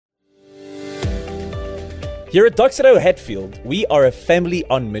Here at Doxedo Hatfield, we are a family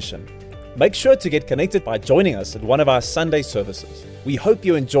on mission. Make sure to get connected by joining us at one of our Sunday services. We hope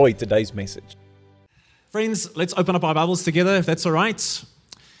you enjoyed today's message. Friends, let's open up our Bibles together, if that's all right.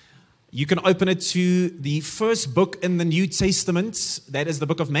 You can open it to the first book in the New Testament. That is the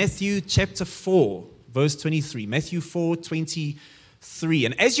book of Matthew, chapter 4, verse 23. Matthew 4:23.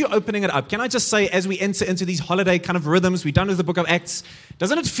 And as you're opening it up, can I just say, as we enter into these holiday kind of rhythms, we're done with the book of Acts,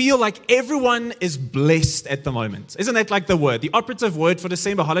 doesn't it feel like everyone is blessed at the moment? Isn't that like the word? The operative word for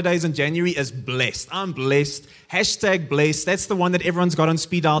December holidays in January is blessed. I'm blessed. Hashtag blessed. That's the one that everyone's got on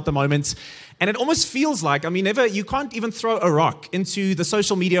speed dial at the moment. And it almost feels like, you can't even throw a rock into the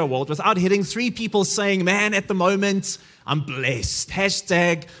social media world without hitting 3 people saying, man, at the moment, I'm blessed.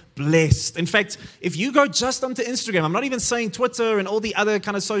 Hashtag blessed. In fact, if you go just onto Instagram, I'm not even saying Twitter and all the other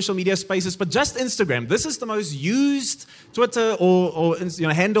kind of social media spaces, but just Instagram. This is the most used Twitter or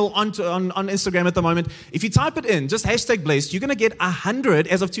handle on Instagram at the moment. If you type it in, just hashtag blessed, you're going to get 100,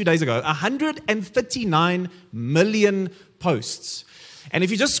 as of 2 days ago, 139 million posts. And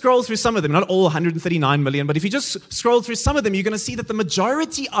if you just scroll through some of them, not all 139 million, but if you just scroll through some of them, you're going to see that the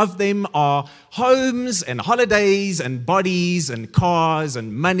majority of them are homes and holidays and bodies and cars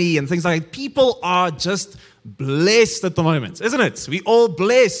and money and things like that. People are just blessed at the moment, isn't it? We all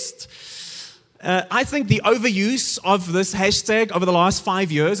blessed. I think the overuse of this hashtag over the last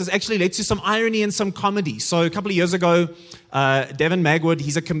 5 years has actually led to some irony and some comedy. So a couple of years ago, Devin Magwood,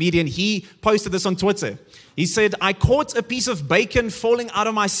 he's a comedian, he posted this on Twitter. He said, I caught a piece of bacon falling out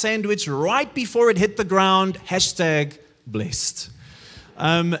of my sandwich right before it hit the ground, hashtag blessed.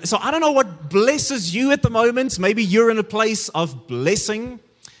 So I don't know what blesses you at the moment. Maybe you're in a place of blessing.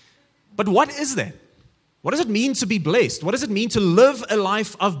 But what is that? What does it mean to be blessed? What does it mean to live a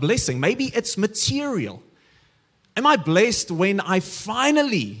life of blessing? Maybe it's material. Am I blessed when I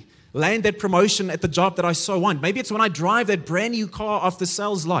finally land that promotion at the job that I so want? Maybe it's when I drive that brand new car off the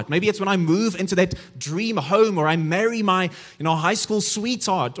sales lot. Maybe it's when I move into that dream home, or I marry my high school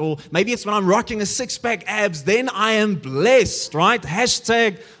sweetheart, or maybe it's when I'm rocking a 6-pack abs. Then I am blessed, right?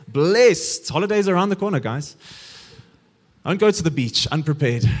 Hashtag blessed. Holidays are around the corner, guys. Don't go to the beach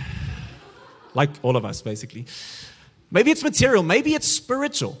unprepared. Like all of us, basically. Maybe it's material. Maybe it's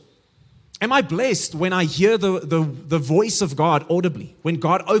spiritual. Am I blessed when I hear the voice of God audibly? When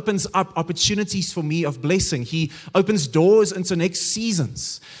God opens up opportunities for me of blessing. He opens doors into next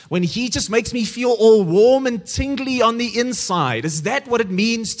seasons. When He just makes me feel all warm and tingly on the inside. Is that what it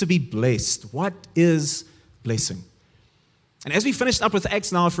means to be blessed? What is blessing? And as we finished up with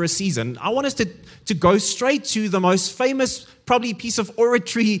Acts now for a season, I want us to go straight to the most famous, probably piece of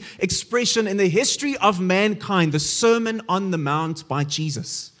oratory expression in the history of mankind, the Sermon on the Mount by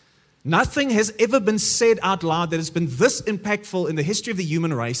Jesus. Nothing has ever been said out loud that has been this impactful in the history of the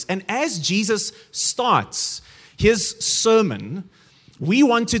human race. And as Jesus starts His sermon, we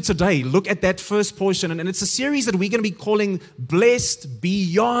want to today look at that first portion. And it's a series that we're going to be calling Blessed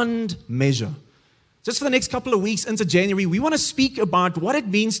Beyond Measure. Just for the next couple of weeks into January, we want to speak about what it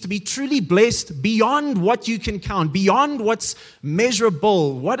means to be truly blessed beyond what you can count, beyond what's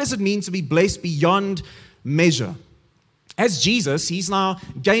measurable. What does it mean to be blessed beyond measure? As Jesus, He's now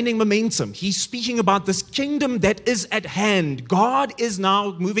gaining momentum. He's speaking about this kingdom that is at hand. God is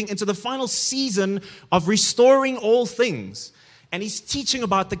now moving into the final season of restoring all things. And He's teaching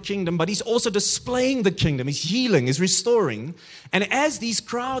about the kingdom, but He's also displaying the kingdom. He's healing, He's restoring. And as these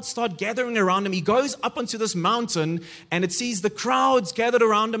crowds start gathering around Him, He goes up onto this mountain, and it sees the crowds gathered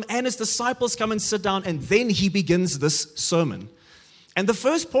around Him, and His disciples come and sit down, and then He begins this sermon. And the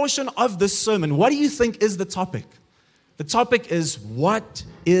first portion of this sermon, what do you think is the topic? The topic is, what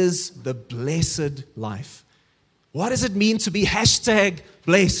is the blessed life? What does it mean to be hashtag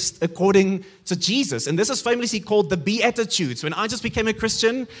blessed according to Jesus? And this is famously called the Beatitudes. When I just became a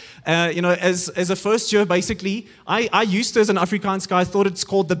Christian, as a first year, basically, I used to, as an Afrikaans guy, thought it's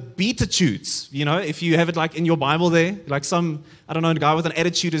called the Beatitudes. If you have it like in your Bible there, like some, a guy with an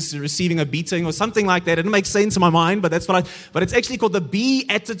attitude is receiving a beating or something like that. It didn't make sense in my mind, but but it's actually called the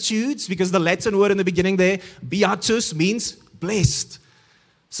Beatitudes, because the Latin word in the beginning there, beatus, means blessed.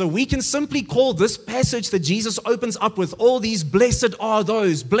 So we can simply call this passage that Jesus opens up with, all these blessed are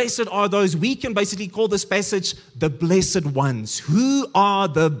those, blessed are those. We can basically call this passage the blessed ones. Who are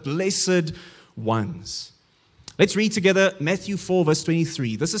the blessed ones? Let's read together Matthew 4 verse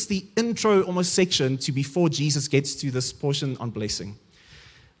 23. This is the intro almost section to before Jesus gets to this portion on blessing.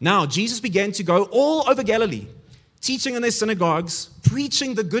 Now Jesus began to go all over Galilee, teaching in their synagogues,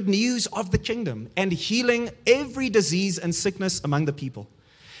 preaching the good news of the kingdom, and healing every disease and sickness among the people.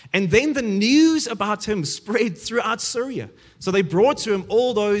 And then the news about Him spread throughout Syria. So they brought to Him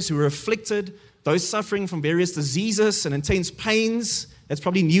all those who were afflicted those suffering from various diseases and intense pains. That's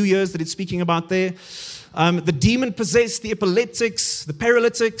probably New Year's that it's speaking about there. The demon-possessed, the epileptics, the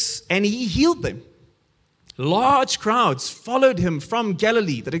paralytics, and he healed them. Large crowds followed him from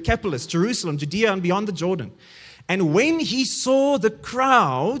Galilee, the Decapolis, Jerusalem, Judea, and beyond the Jordan. And when he saw the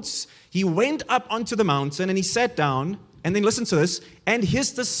crowds, he went up onto the mountain and he sat down. And then listen to this. And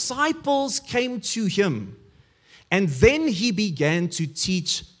his disciples came to him. And then he began to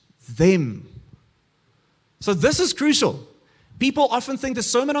teach them. So this is crucial. People often think the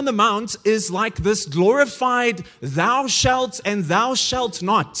Sermon on the Mount is like this glorified thou shalt and thou shalt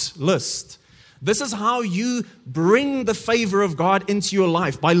not list. This is how you bring the favor of God into your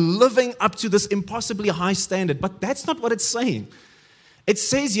life, by living up to this impossibly high standard. But that's not what it's saying. It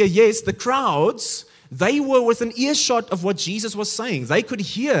says here, yes, the crowds, they were within earshot of what Jesus was saying. They could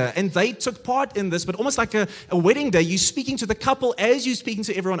hear and they took part in this, but almost like a wedding day, you're speaking to the couple as you're speaking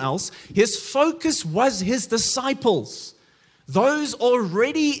to everyone else. His focus was his disciples. Those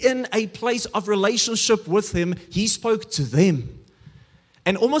already in a place of relationship with him, he spoke to them.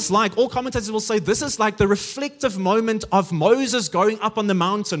 And almost like, all commentators will say, this is like the reflective moment of Moses going up on the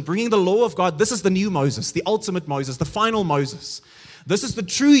mountain, bringing the law of God. This is the new Moses, the ultimate Moses, the final Moses. This is the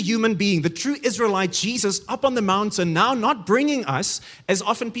true human being, the true Israelite Jesus up on the mountain, now not bringing us, as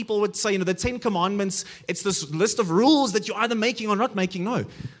often people would say, the 10 Commandments, it's this list of rules that you're either making or not making. No.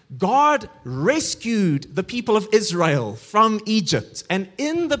 God rescued the people of Israel from Egypt. And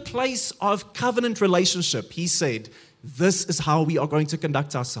in the place of covenant relationship, he said, this is how we are going to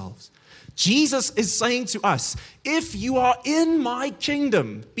conduct ourselves. Jesus is saying to us, if you are in my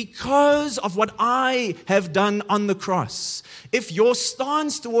kingdom because of what I have done on the cross, if your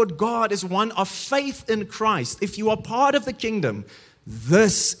stance toward God is one of faith in Christ, if you are part of the kingdom,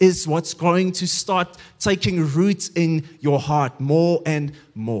 this is what's going to start taking root in your heart more and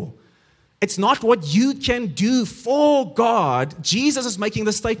more. It's not what you can do for God. Jesus is making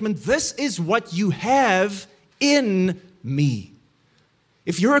the statement, this is what you have in me.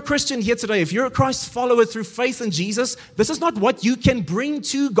 If you're a Christian here today, if you're a Christ follower through faith in Jesus, this is not what you can bring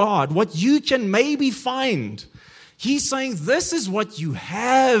to God, what you can maybe find. He's saying, this is what you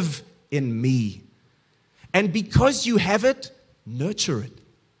have in me. And because you have it, nurture it.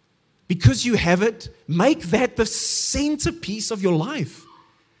 Because you have it, make that the centerpiece of your life.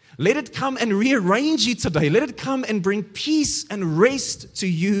 Let it come and rearrange you today. Let it come and bring peace and rest to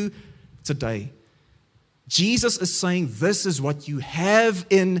you today. Jesus is saying, this is what you have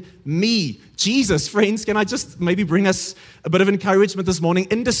in me. Jesus, friends, can I just maybe bring us a bit of encouragement this morning?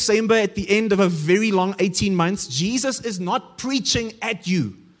 In December, at the end of a very long 18 months, Jesus is not preaching at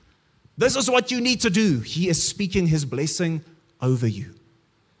you. This is what you need to do. He is speaking his blessing over you.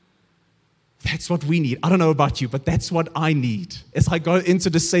 That's what we need. I don't know about you, but that's what I need. As I go into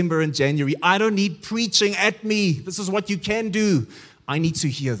December and January, I don't need preaching at me. This is what you can do. I need to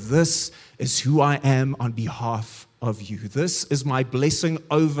hear, this is who I am on behalf of you. This is my blessing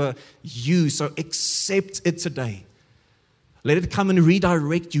over you. So accept it today. Let it come and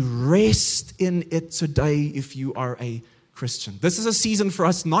redirect you. Rest in it today if you are a Christian. This is a season for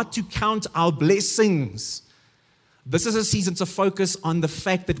us not to count our blessings. This is a season to focus on the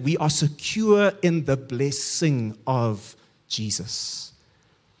fact that we are secure in the blessing of Jesus.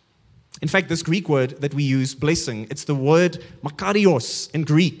 In fact, this Greek word that we use, blessing, it's the word makarios in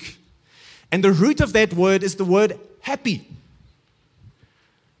Greek. And the root of that word is the word happy.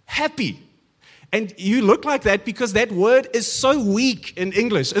 Happy. And you look like that because that word is so weak in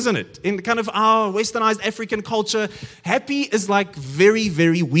English, isn't it? In kind of our westernized African culture, happy is like very,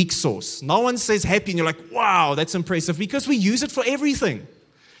 very weak sauce. No one says happy and you're like, wow, that's impressive, because we use it for everything.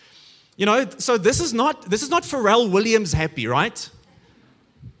 So this is not Pharrell Williams happy, right?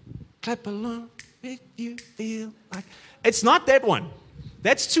 Clap along if you feel like. It's not that one.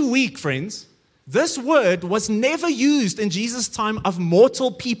 That's too weak, friends. This word was never used in Jesus' time of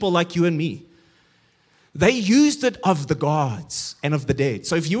mortal people like you and me. They used it of the gods and of the dead.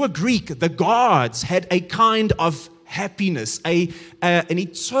 So if you were Greek, the gods had a kind of happiness, an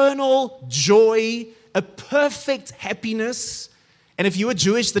eternal joy, a perfect happiness. And if you were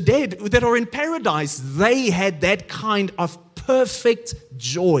Jewish, the dead that are in paradise, they had that kind of perfect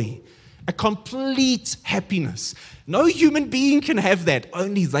joy. A complete happiness. No human being can have that.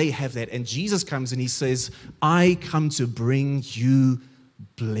 Only they have that. And Jesus comes and he says, I come to bring you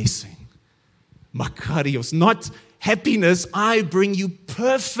blessing. Makarios, not happiness. I bring you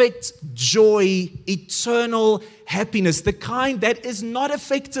perfect joy, eternal happiness. The kind that is not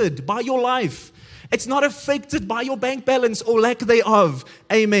affected by your life. It's not affected by your bank balance or lack thereof.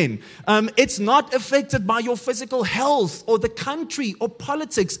 Amen. It's not affected by your physical health or the country or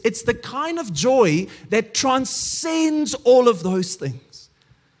politics. It's the kind of joy that transcends all of those things.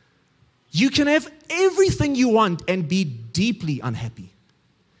 You can have everything you want and be deeply unhappy.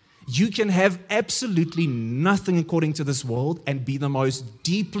 You can have absolutely nothing according to this world and be the most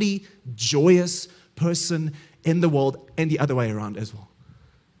deeply joyous person in the world, and the other way around as well.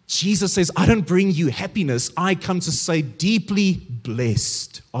 Jesus says, I don't bring you happiness. I come to say, deeply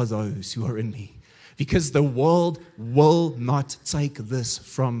blessed are those who are in me, because the world will not take this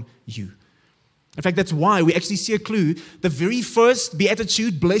from you. In fact, that's why we actually see a clue. The very first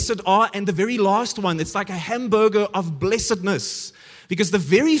beatitude, blessed are, and the very last one, it's like a hamburger of blessedness. Because the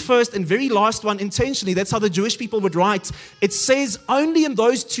very first and very last one, intentionally, that's how the Jewish people would write. It says only in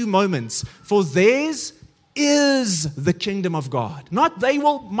those two moments, for theirs is the kingdom of God. Not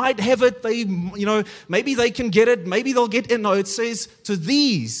might have it, maybe they can get it, maybe they'll get in. No, it says to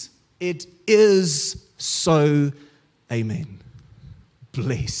these, it is so. Amen.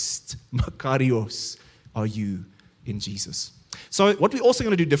 Blessed, Makarios, are you in Jesus. So what we're also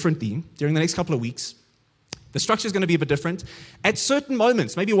going to do differently during the next couple of weeks, the structure is going to be a bit different. At certain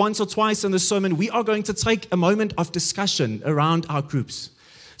moments, maybe once or twice in the sermon, we are going to take a moment of discussion around our groups.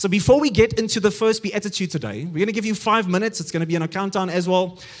 So before we get into the first beatitude today, we're going to give you 5 minutes. It's going to be on a countdown as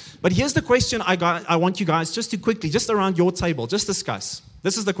well. But here's the question I want you guys just to quickly, just around your table, just discuss.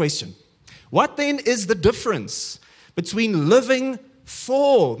 This is the question. What then is the difference between living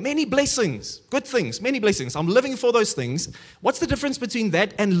for many blessings, good things, many blessings? I'm living for those things. What's the difference between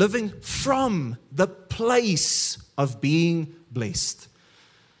that and living from the place of being blessed?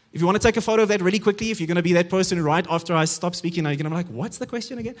 If you want to take a photo of that really quickly, if you're going to be that person right after I stop speaking, you're going to be like, what's the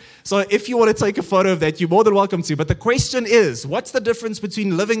question again? So if you want to take a photo of that, you're more than welcome to. But the question is, what's the difference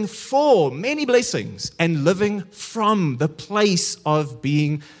between living for many blessings and living from the place of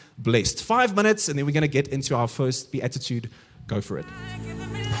being blessed? 5 minutes, and then we're going to get into our first beatitude. Go for it.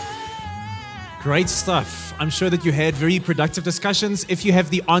 Great stuff. I'm sure that you had very productive discussions. If you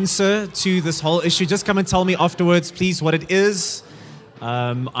have the answer to this whole issue, just come and tell me afterwards, please, what it is.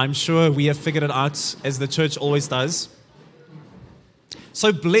 I'm sure we have figured it out, as the church always does.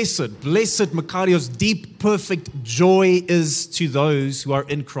 So blessed, Makarios, deep, perfect joy is to those who are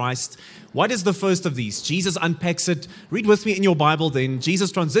in Christ. What is the first of these? Jesus unpacks it. Read with me in your Bible then.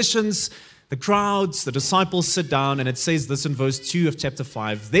 Jesus transitions. The crowds, the disciples sit down, and it says this in verse 2 of chapter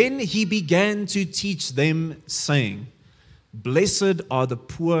 5. Then he began to teach them, saying, Blessed are the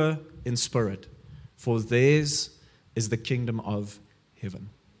poor in spirit, for theirs is the kingdom of heaven.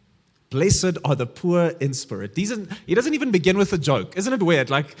 Blessed are the poor in spirit. He doesn't even begin with a joke. Isn't it weird?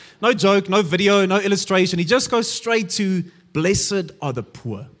 Like, no joke, no video, no illustration. He just goes straight to, Blessed are the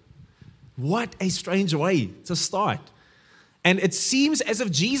poor. What a strange way to start. And it seems as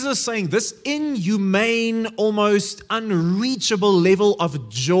if Jesus saying this inhumane, almost unreachable level of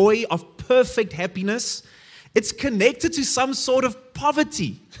joy, of perfect happiness, it's connected to some sort of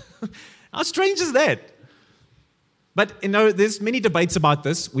poverty. How strange is that? But, there's many debates about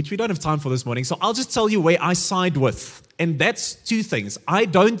this, which we don't have time for this morning. So I'll just tell you where I side with. And that's two things. I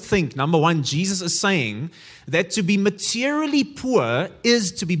don't think, number one, Jesus is saying that to be materially poor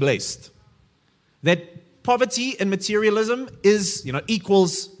is to be blessed. That poverty and materialism is,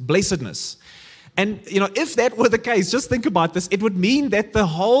 equals blessedness. And, if that were the case, just think about this. It would mean that the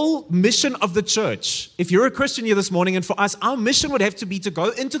whole mission of the church, if you're a Christian here this morning, and for us, our mission would have to be to go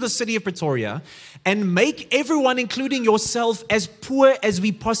into the city of Pretoria and make everyone, including yourself, as poor as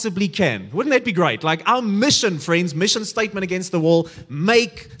we possibly can. Wouldn't that be great? Like our mission, friends, mission statement against the wall,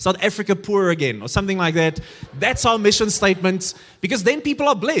 make South Africa poor again, or something like that. That's our mission statement, because then people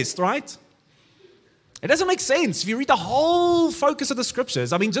are blessed, right? It doesn't make sense if you read the whole focus of the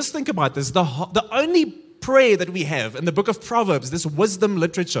scriptures. I mean, just think about this. The only prayer that we have in the book of Proverbs, this wisdom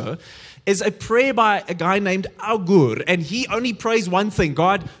literature, is a prayer by a guy named Agur. And he only prays one thing: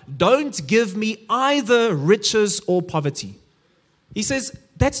 God, don't give me either riches or poverty. He says,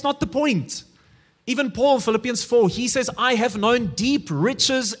 that's not the point. Even Paul, Philippians 4, he says, I have known deep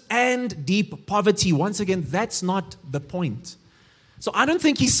riches and deep poverty. Once again, that's not the point. So I don't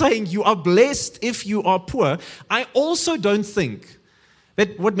think he's saying you are blessed if you are poor. I also don't think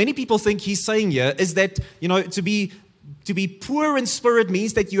that what many people think he's saying here is that, to be poor in spirit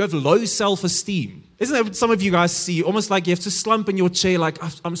means that you have low self-esteem. Isn't that what some of you guys see? Almost like you have to slump in your chair like,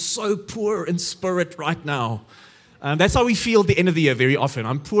 I'm so poor in spirit right now. That's how we feel at the end of the year very often.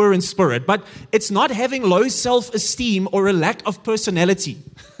 I'm poor in spirit. But it's not having low self-esteem or a lack of personality.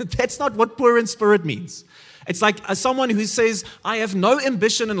 That's not what poor in spirit means. It's like someone who says, I have no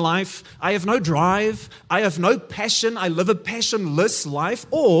ambition in life, I have no drive, I have no passion, I live a passionless life,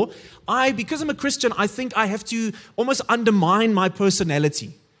 or because I'm a Christian, I think I have to almost undermine my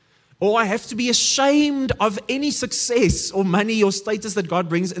personality, or I have to be ashamed of any success or money or status that God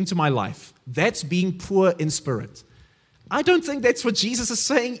brings into my life. That's being poor in spirit. I don't think that's what Jesus is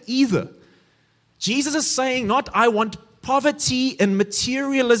saying either. Jesus is saying not, I want poverty in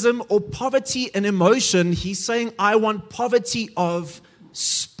materialism or poverty in emotion. He's saying, I want poverty of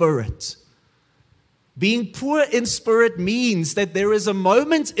spirit. Being poor in spirit means that there is a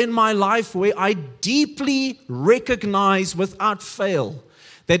moment in my life where I deeply recognize without fail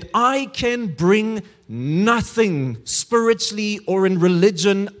that I can bring nothing spiritually or in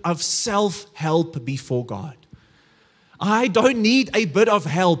religion of self-help before God. I don't need a bit of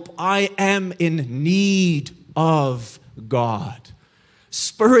help. I am in need of God.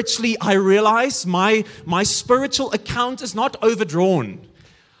 Spiritually, I realize my spiritual account is not overdrawn.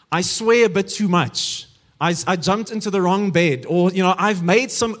 I swear a bit too much. I jumped into the wrong bed, or I've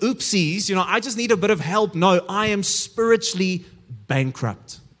made some oopsies. I just need a bit of help. No, I am spiritually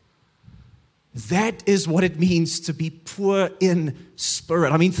bankrupt. That is what it means to be poor in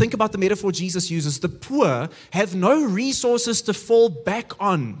spirit. I mean, think about the metaphor Jesus uses. The poor have no resources to fall back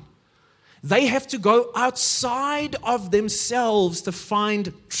on. They have to go outside of themselves to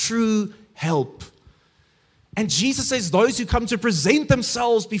find true help. And Jesus says those who come to present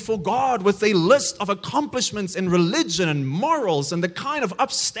themselves before God with a list of accomplishments in religion and morals and the kind of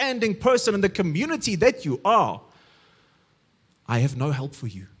upstanding person in the community that you are, I have no help for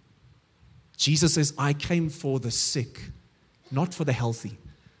you. Jesus says, I came for the sick, not for the healthy.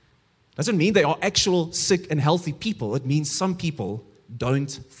 Doesn't mean they are actual sick and healthy people. It means some people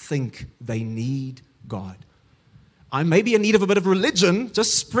don't think they need God. I may be in need of a bit of religion,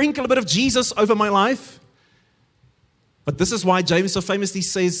 just sprinkle a bit of Jesus over my life. But this is why James so famously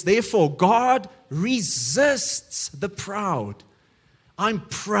says, therefore, God resists the proud. I'm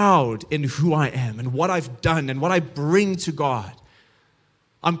proud in who I am and what I've done and what I bring to God.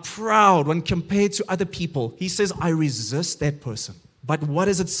 I'm proud when compared to other people. He says, I resist that person. But what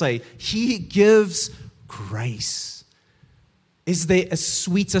does it say? He gives grace. Is there a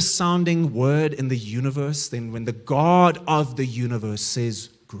sweeter sounding word in the universe than when the God of the universe says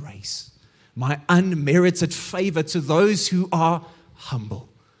grace? My unmerited favor to those who are humble.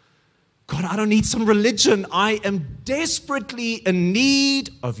 God, I don't need some religion. I am desperately in need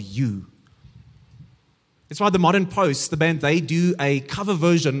of you. It's why the Modern Post, the band, they do a cover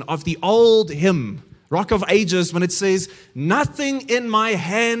version of the old hymn, Rock of Ages, when it says, nothing in my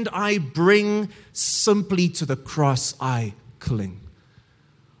hand I bring, simply to the cross I cling.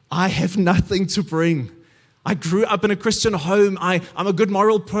 I have nothing to bring. I grew up in a Christian home. I'm a good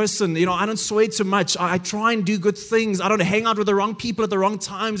moral person. I don't swear too much. I try and do good things. I don't hang out with the wrong people at the wrong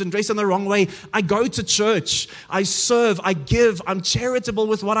times and dress in the wrong way. I go to church. I serve. I give. I'm charitable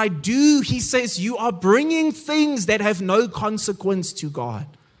with what I do. He says, you are bringing things that have no consequence to God.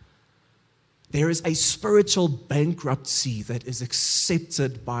 There is a spiritual bankruptcy that is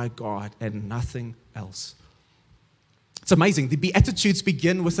accepted by God and nothing else. It's amazing. The Beatitudes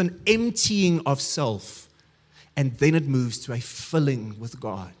begin with an emptying of self. And then it moves to a filling with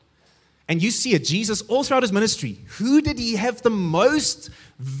God. And you see it, Jesus, all throughout his ministry, who did he have the most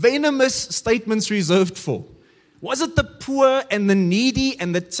venomous statements reserved for? Was it the poor and the needy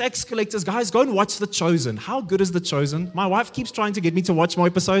and the tax collectors? Guys, go and watch The Chosen. How good is The Chosen? My wife keeps trying to get me to watch more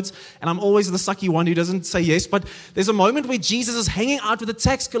episodes, and I'm always the sucky one who doesn't say yes. But there's a moment where Jesus is hanging out with the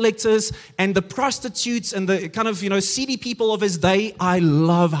tax collectors and the prostitutes and the kind of, seedy people of his day. I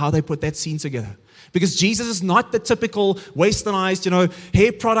love how they put that scene together. Because Jesus is not the typical westernized,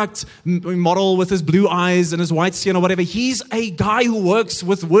 hair product model with his blue eyes and his white skin or whatever. He's a guy who works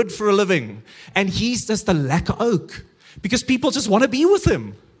with wood for a living. And he's just a lacquer oak. Because people just want to be with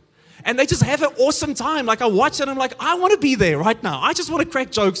him. And they just have an awesome time. Like I watch it and I'm like, I want to be there right now. I just want to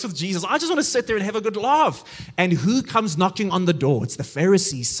crack jokes with Jesus. I just want to sit there and have a good laugh. And who comes knocking on the door? It's the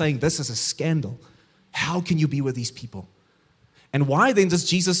Pharisees saying, this is a scandal. How can you be with these people? And why then does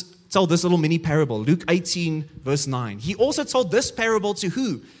Jesus tell this little mini parable? Luke 18, verse 9. He also told this parable to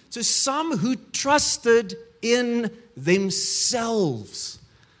who? To some who trusted in themselves.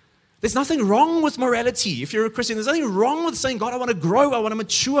 There's nothing wrong with morality. If you're a Christian, there's nothing wrong with saying, God, I want to grow, I want to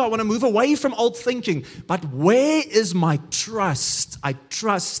mature, I want to move away from old thinking. But where is my trust? I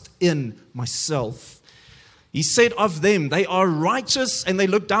trust in myself. He said of them, they are righteous and they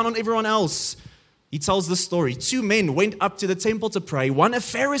look down on everyone else. He tells this story. 2 men went up to the temple to pray. One a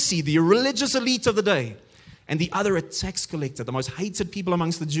Pharisee, the religious elite of the day, and the other a tax collector, the most hated people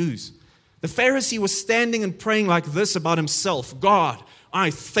amongst the Jews. The Pharisee was standing and praying like this about himself. God,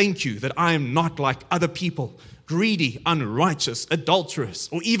 I thank you that I am not like other people, greedy, unrighteous, adulterous,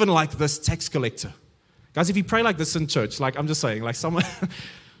 or even like this tax collector. Guys, if you pray like this in church, like I'm just saying, like someone's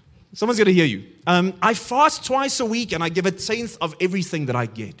going to hear you. I fast twice a week and I give a tenth of everything that I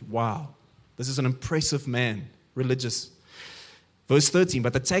get. Wow. This is an impressive man, religious. Verse 13,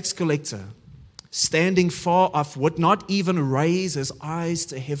 but the tax collector, standing far off, would not even raise his eyes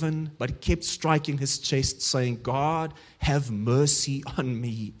to heaven, but kept striking his chest, saying, God, have mercy on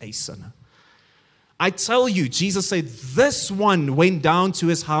me, a sinner. I tell you, Jesus said, this one went down to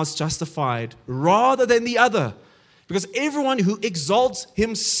his house justified rather than the other, because everyone who exalts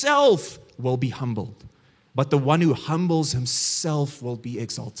himself will be humbled, but the one who humbles himself will be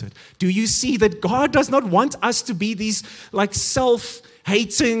exalted. Do you see that God does not want us to be these like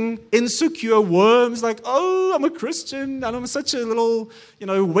self-hating, insecure worms, like, oh, I'm a Christian and I'm such a little,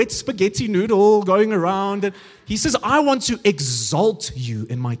 wet spaghetti noodle going around. And he says, I want to exalt you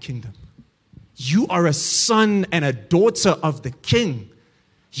in my kingdom. You are a son and a daughter of the King.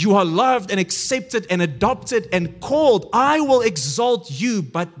 You are loved and accepted and adopted and called. I will exalt you,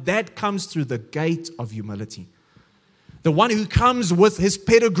 but that comes through the gate of humility. The one who comes with his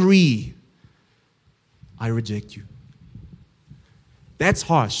pedigree, I reject you. That's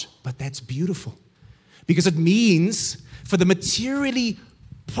harsh, but that's beautiful. Because it means for the materially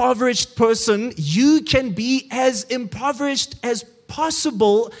impoverished person, you can be as impoverished as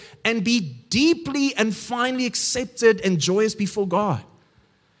possible and be deeply and finally accepted and joyous before God.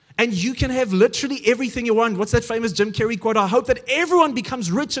 And you can have literally everything you want. What's that famous Jim Carrey quote? I hope that everyone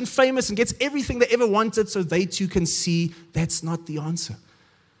becomes rich and famous and gets everything they ever wanted so they too can see that's not the answer.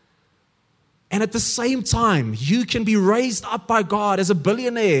 And at the same time, you can be raised up by God as a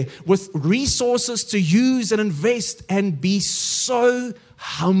billionaire with resources to use and invest and be so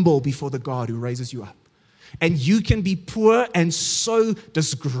humble before the God who raises you up. And you can be poor and so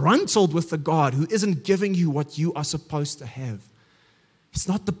disgruntled with the God who isn't giving you what you are supposed to have. It's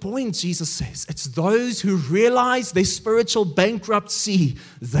not the point, Jesus says. It's those who realize their spiritual bankruptcy,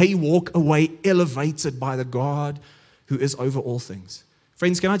 they walk away elevated by the God who is over all things.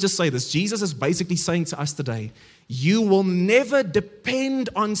 Friends, can I just say this? Jesus is basically saying to us today, you will never depend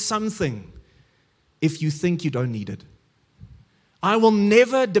on something if you think you don't need it. I will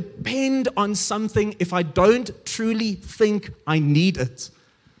never depend on something if I don't truly think I need it.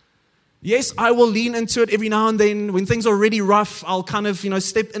 Yes, I will lean into it every now and then. When things are really rough, I'll kind of,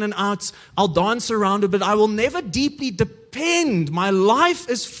 step in and out. I'll dance around it, but I will never deeply depend. My life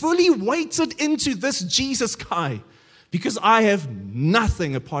is fully weighted into this Jesus guy because I have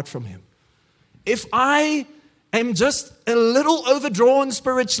nothing apart from him. If I am just a little overdrawn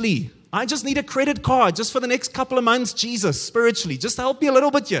spiritually, I just need a credit card just for the next couple of months, Jesus, spiritually. Just help me a little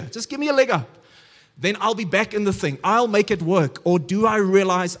bit here. Just give me a leg up. Then I'll be back in the thing. I'll make it work. Or do I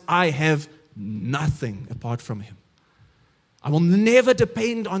realize I have nothing apart from him? I will never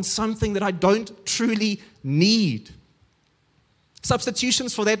depend on something that I don't truly need.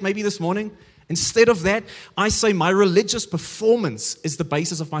 Substitutions for that maybe this morning. Instead of that, I say my religious performance is the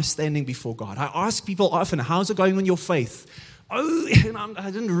basis of my standing before God. I ask people often, how's it going on your faith? Oh, I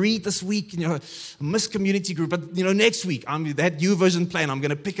didn't read this week, missed community group, but next week, that YouVersion plan, I'm going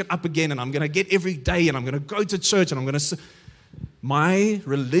to pick it up again, and I'm going to get every day, and I'm going to go to church, and I'm going to. My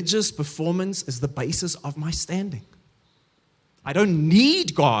religious performance is the basis of my standing. I don't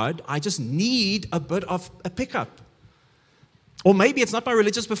need God, I just need a bit of a pickup. Or maybe it's not my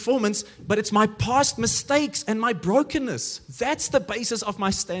religious performance, but it's my past mistakes and my brokenness. That's the basis of my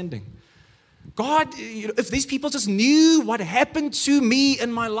standing. God, if these people just knew what happened to me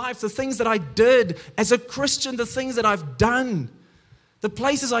in my life, the things that I did as a Christian, the things that I've done, the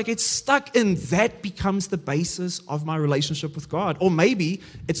places I get stuck in, that becomes the basis of my relationship with God. Or maybe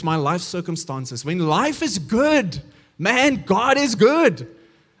it's my life circumstances. When life is good, man, God is good.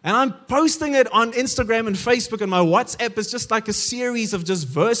 And I'm posting it on Instagram and Facebook, and my WhatsApp is just like a series of just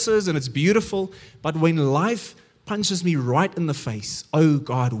verses, and it's beautiful. But when life punches me right in the face, oh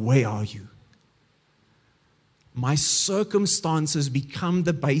God, where are you? My circumstances become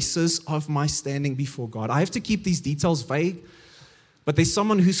the basis of my standing before God. I have to keep these details vague, but there's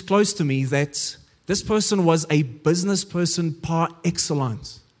someone who's close to me that this person was a business person par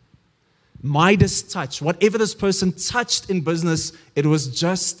excellence. Midas touch. Whatever this person touched in business, it was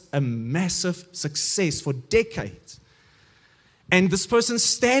just a massive success for decades. And this person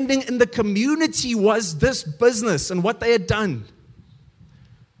standing in the community was this business and what they had done.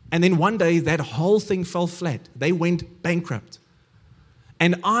 And then one day, that whole thing fell flat. They went bankrupt.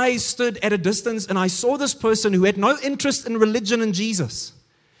 And I stood at a distance and I saw this person who had no interest in religion and Jesus.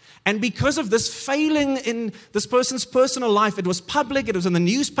 And because of this failing in this person's personal life, it was public, it was in the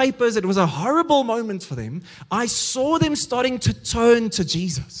newspapers, it was a horrible moment for them. I saw them starting to turn to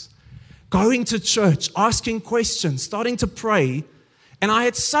Jesus, going to church, asking questions, starting to pray. And I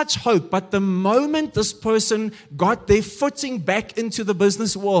had such hope. But the moment this person got their footing back into the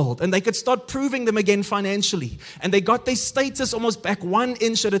business world and they could start proving them again financially, and they got their status almost back 1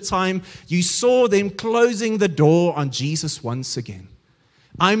 inch at a time, you saw them closing the door on Jesus once again.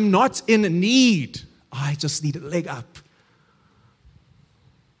 I'm not in need. I just need a leg up.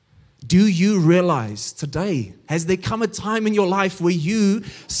 Do you realize today, has there come a time in your life where you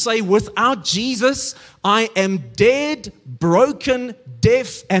say, without Jesus, I am dead, broken,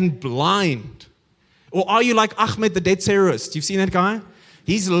 deaf, and blind? Or are you like Ahmed, the dead terrorist? You've seen that guy?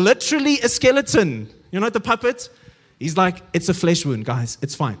 He's literally a skeleton. You know the puppet? He's like, it's a flesh wound, guys.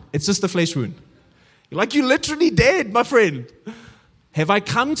 It's fine. It's just a flesh wound. You're like, you're literally dead, my friend. Have I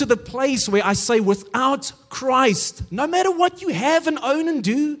come to the place where I say, without Christ, no matter what you have and own and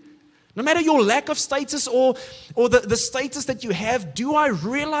do, no matter your lack of status or the status that you have, do I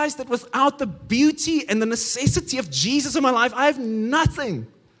realize that without the beauty and the necessity of Jesus in my life, I have nothing?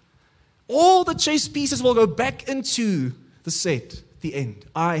 All the chess pieces will go back into the set, the end.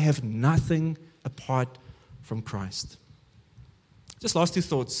 I have nothing apart from Christ. Just last two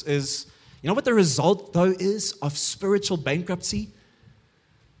thoughts is, you know what the result, though, is of spiritual bankruptcy?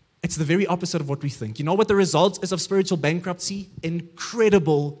 It's the very opposite of what we think. You know what the result is of spiritual bankruptcy?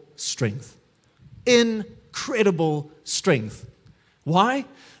 Incredible strength. Incredible strength. Why?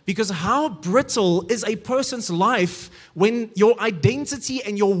 Because how brittle is a person's life when your identity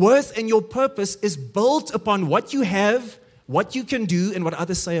and your worth and your purpose is built upon what you have, what you can do, and what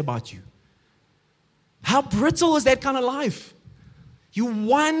others say about you? How brittle is that kind of life? You're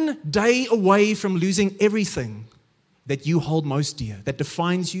one day away from losing everything that you hold most dear, that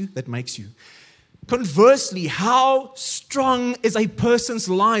defines you, that makes you. Conversely, how strong is a person's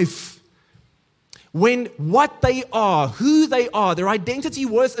life when what they are, who they are, their identity,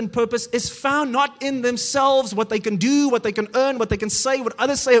 worth, and purpose is found not in themselves, what they can do, what they can earn, what they can say, what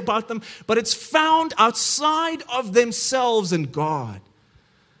others say about them, but it's found outside of themselves in God.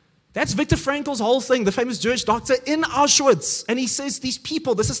 That's Viktor Frankl's whole thing, the famous Jewish doctor in Auschwitz. And he says, these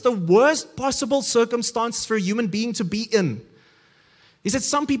people, this is the worst possible circumstances for a human being to be in. He said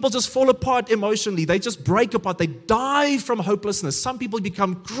some people just fall apart emotionally. They just break apart. They die from hopelessness. Some people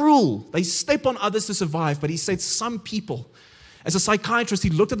become cruel. They step on others to survive. But he said some people, as a psychiatrist, he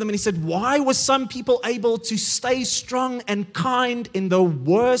looked at them and he said, why were some people able to stay strong and kind in the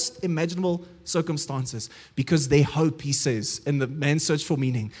worst imaginable circumstances? Because their hope, he says, in the man's search for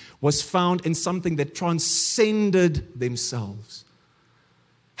meaning, was found in something that transcended themselves.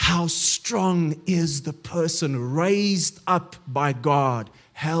 How strong is the person raised up by God,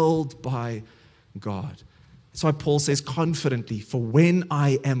 held by God? That's why Paul says confidently, for when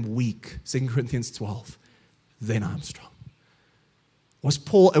I am weak, 2 Corinthians 12, then I'm strong. Was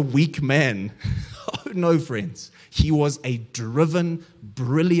Paul a weak man? Oh, no, friends. He was a driven,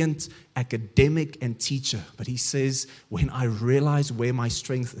 brilliant academic and teacher. But he says, when I realize where my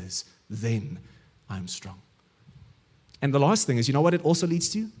strength is, then I'm strong. And the last thing is, you know what it also leads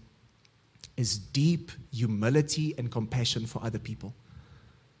to? Is deep humility and compassion for other people.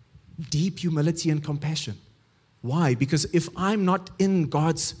 Deep humility and compassion. Why? Because if I'm not in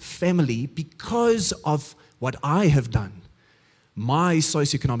God's family because of what I have done, my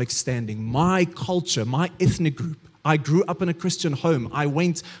socioeconomic standing, my culture, my ethnic group. I grew up in a Christian home.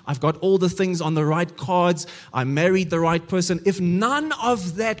 I've got all the things on the right cards. I married the right person. If none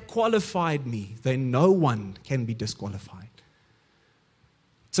of that qualified me, then no one can be disqualified.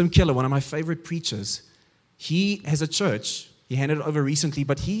 Tim Keller, one of my favorite preachers, he has a church. He handed it over recently,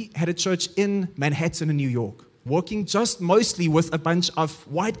 but he had a church in Manhattan in New York, working just mostly with a bunch of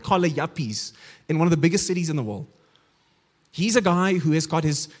white-collar yuppies in one of the biggest cities in the world. He's a guy who has got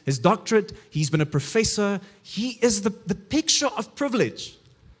his doctorate. He's been a professor. He is the picture of privilege.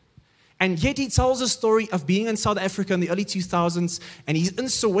 And yet he tells a story of being in South Africa in the early 2000s, and he's in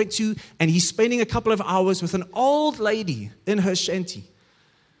Soweto, and he's spending a couple of hours with an old lady in her shanty.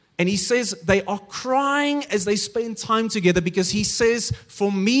 And he says they are crying as they spend time together because he says,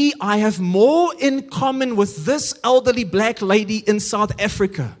 for me, I have more in common with this elderly black lady in South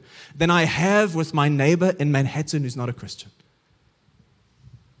Africa than I have with my neighbor in Manhattan who's not a Christian.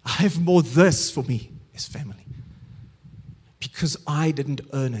 I have more this for me as family. Because I didn't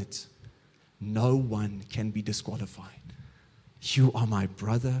earn it, no one can be disqualified. You are my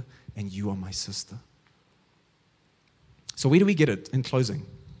brother and you are my sister. So where do we get it in closing?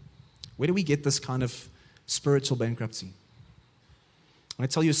 Where do we get this kind of spiritual bankruptcy? I'm going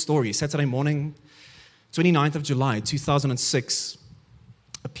to tell you a story. Saturday morning, 29th of July, 2006,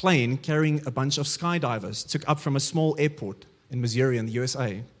 a plane carrying a bunch of skydivers took up from a small airport in Missouri in the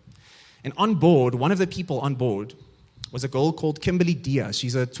USA. And on board, one of the people on board was a girl called Kimberly Diaz.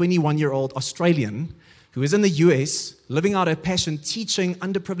 She's a 21-year-old Australian who is in the US, living out her passion, teaching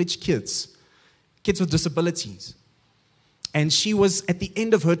underprivileged kids with disabilities. And she was, at the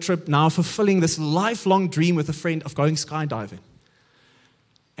end of her trip now, fulfilling this lifelong dream with a friend of going skydiving.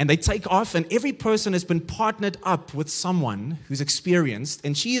 And they take off, and every person has been partnered up with someone who's experienced,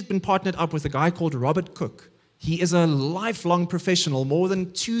 and she has been partnered up with a guy called Robert Cook. He is a lifelong professional, more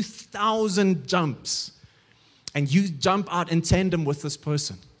than 2,000 jumps. And you jump out in tandem with this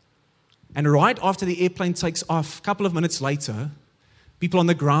person. And right after the airplane takes off, a couple of minutes later, people on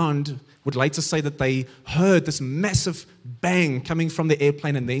the ground would later say that they heard this massive bang coming from the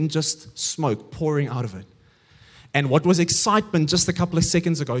airplane and then just smoke pouring out of it. And what was excitement just a couple of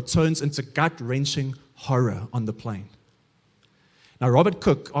seconds ago turns into gut-wrenching horror on the plane. Now, Robert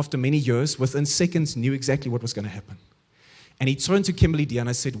Cook, after many years, within seconds, knew exactly what was going to happen. And he turned to Kimberly Diaz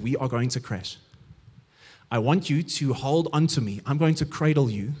and said, "We are going to crash. I want you to hold onto me. I'm going to cradle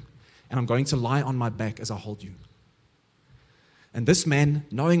you, and I'm going to lie on my back as I hold you." And this man,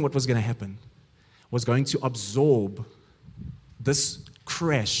 knowing what was going to happen, was going to absorb this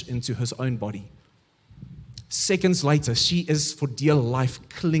crash into his own body. Seconds later, she is for dear life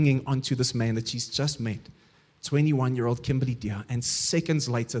clinging onto this man that she's just met, 21-year-old Kimberly Diaz. And seconds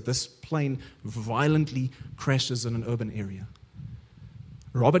later, this plane violently crashes in an urban area.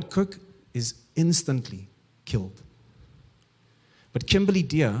 Robert Cook is instantly killed. But Kimberly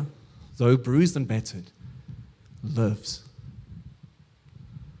Diaz, though bruised and battered, lives.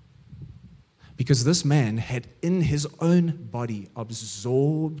 Because this man had in his own body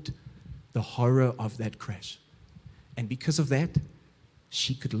absorbed the horror of that crash. And because of that,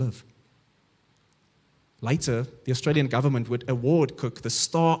 she could live. Later, the Australian government would award Cook the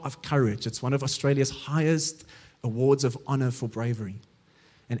Star of Courage. It's one of Australia's highest awards of honor for bravery.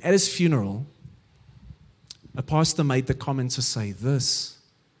 And at his funeral, a pastor made the comment to say, "This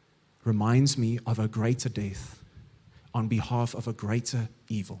reminds me of a greater death on behalf of a greater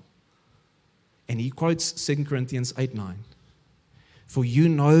evil." And he quotes 2 Corinthians 8:9. "For you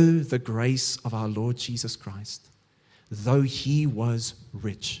know the grace of our Lord Jesus Christ, though he was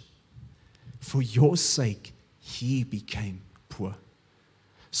rich, for your sake he became poor,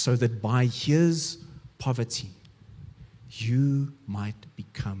 so that by his poverty you might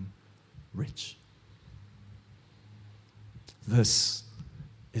become rich." This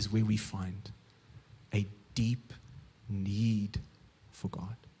is where we find a deep need for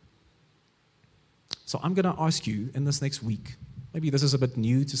God. So I'm going to ask you in this next week, maybe this is a bit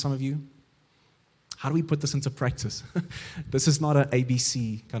new to some of you, how do we put this into practice? This is not an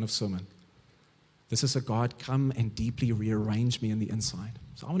ABC kind of sermon. This is a God, come and deeply rearrange me in the inside.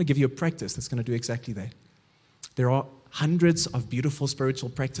 So I want to give you a practice that's going to do exactly that. There are hundreds of beautiful spiritual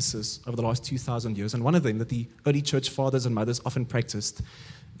practices over the last 2,000 years, and one of them that the early church fathers and mothers often practiced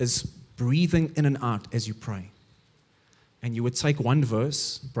is breathing in and out as you pray. And you would take one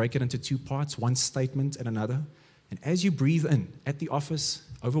verse, break it into two parts, one statement and another. And as you breathe in, at the office,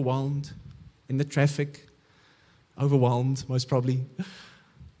 overwhelmed, in the traffic, overwhelmed, most probably,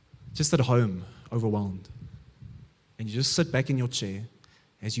 just at home, overwhelmed. And you just sit back in your chair.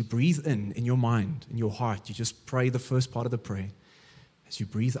 As you breathe in your mind, in your heart, you just pray the first part of the prayer. As you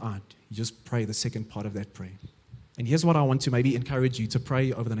breathe out, you just pray the second part of that prayer. And here's what I want to maybe encourage you to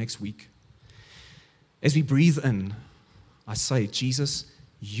pray over the next week. As we breathe in, I say, "Jesus,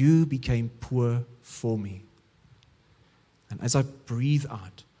 you became poor for me." And as I breathe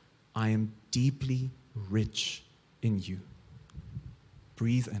out, I am deeply rich in you.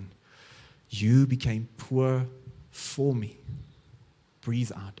 Breathe in. You became poor for me.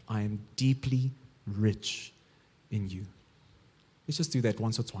 Breathe out. I am deeply rich in you. Let's just do that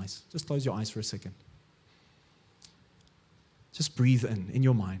once or twice. Just close your eyes for a second. Just breathe in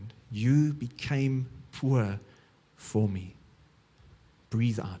your mind. You became poor for me.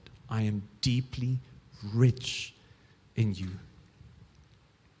 Breathe out. I am deeply rich in you.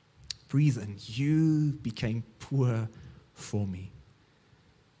 Breathe in. You became poor for me.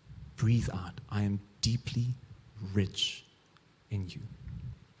 Breathe out. I am deeply rich in you.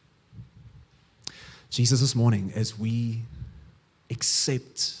 Jesus, this morning, as we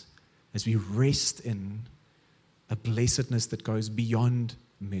accept, as we rest in a blessedness that goes beyond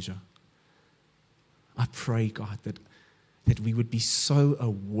measure, I pray, God, that we would be so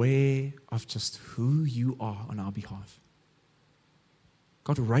aware of just who you are on our behalf.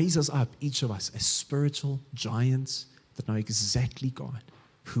 God, raise us up, each of us, as spiritual giants that know exactly, God,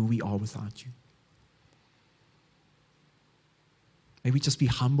 who we are without you. May we just be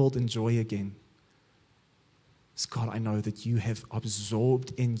humbled in joy again. As God, I know that you have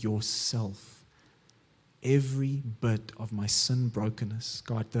absorbed in yourself every bit of my sin brokenness.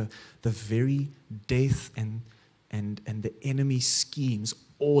 God, the very death and the enemy's schemes,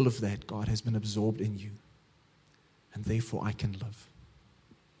 all of that, God, has been absorbed in you. And therefore I can live.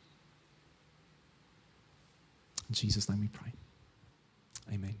 In Jesus' name we pray.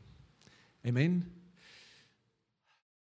 Amen. Amen.